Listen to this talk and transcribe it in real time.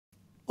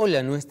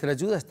Hola, nuestra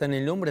ayuda está en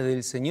el nombre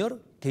del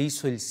Señor que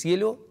hizo el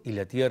cielo y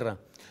la tierra.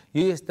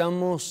 Y hoy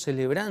estamos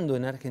celebrando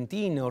en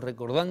Argentina o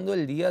recordando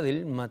el Día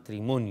del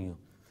Matrimonio.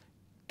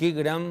 Qué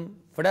gran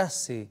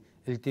frase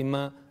el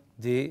tema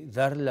de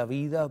dar la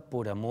vida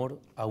por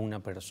amor a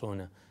una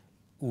persona,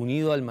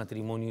 unido al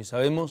matrimonio. Y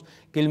sabemos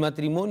que el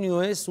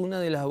matrimonio es una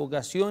de las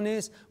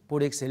vocaciones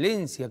por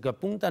excelencia que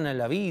apuntan a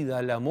la vida,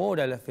 al amor,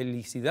 a la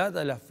felicidad,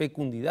 a la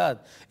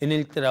fecundidad, en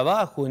el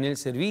trabajo, en el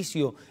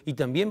servicio y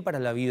también para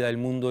la vida del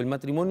mundo. El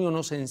matrimonio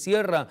no se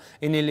encierra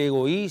en el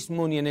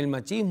egoísmo, ni en el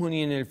machismo,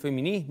 ni en el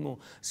feminismo,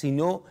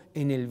 sino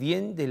en el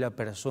bien de la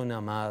persona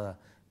amada,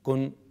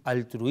 con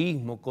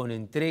altruismo, con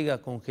entrega,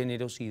 con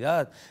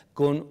generosidad,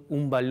 con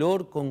un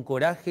valor, con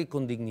coraje,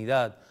 con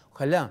dignidad.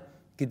 Ojalá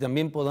que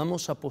también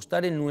podamos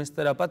apostar en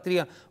nuestra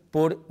patria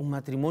por un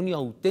matrimonio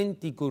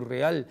auténtico y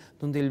real,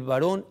 donde el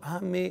varón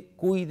ame,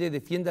 cuide,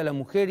 defienda a la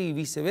mujer y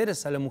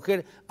viceversa, la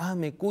mujer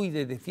ame,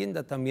 cuide,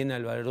 defienda también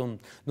al varón,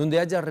 donde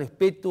haya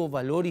respeto,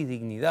 valor y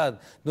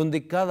dignidad,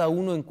 donde cada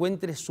uno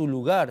encuentre su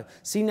lugar,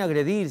 sin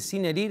agredir,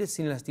 sin herir,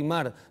 sin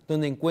lastimar,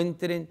 donde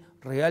encuentren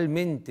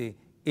realmente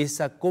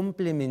esa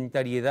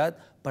complementariedad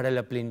para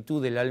la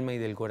plenitud del alma y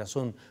del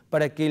corazón,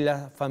 para que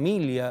la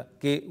familia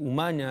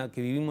humana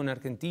que vivimos en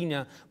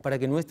Argentina, para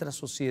que nuestra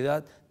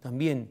sociedad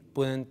también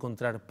pueda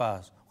encontrar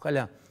paz.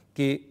 Ojalá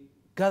que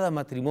cada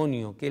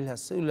matrimonio, que es la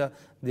célula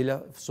de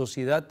la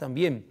sociedad,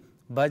 también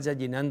vaya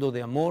llenando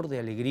de amor, de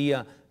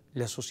alegría,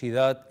 la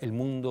sociedad, el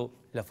mundo,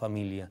 la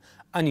familia.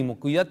 Ánimo,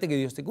 cuídate que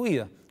Dios te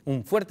cuida.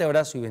 Un fuerte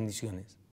abrazo y bendiciones.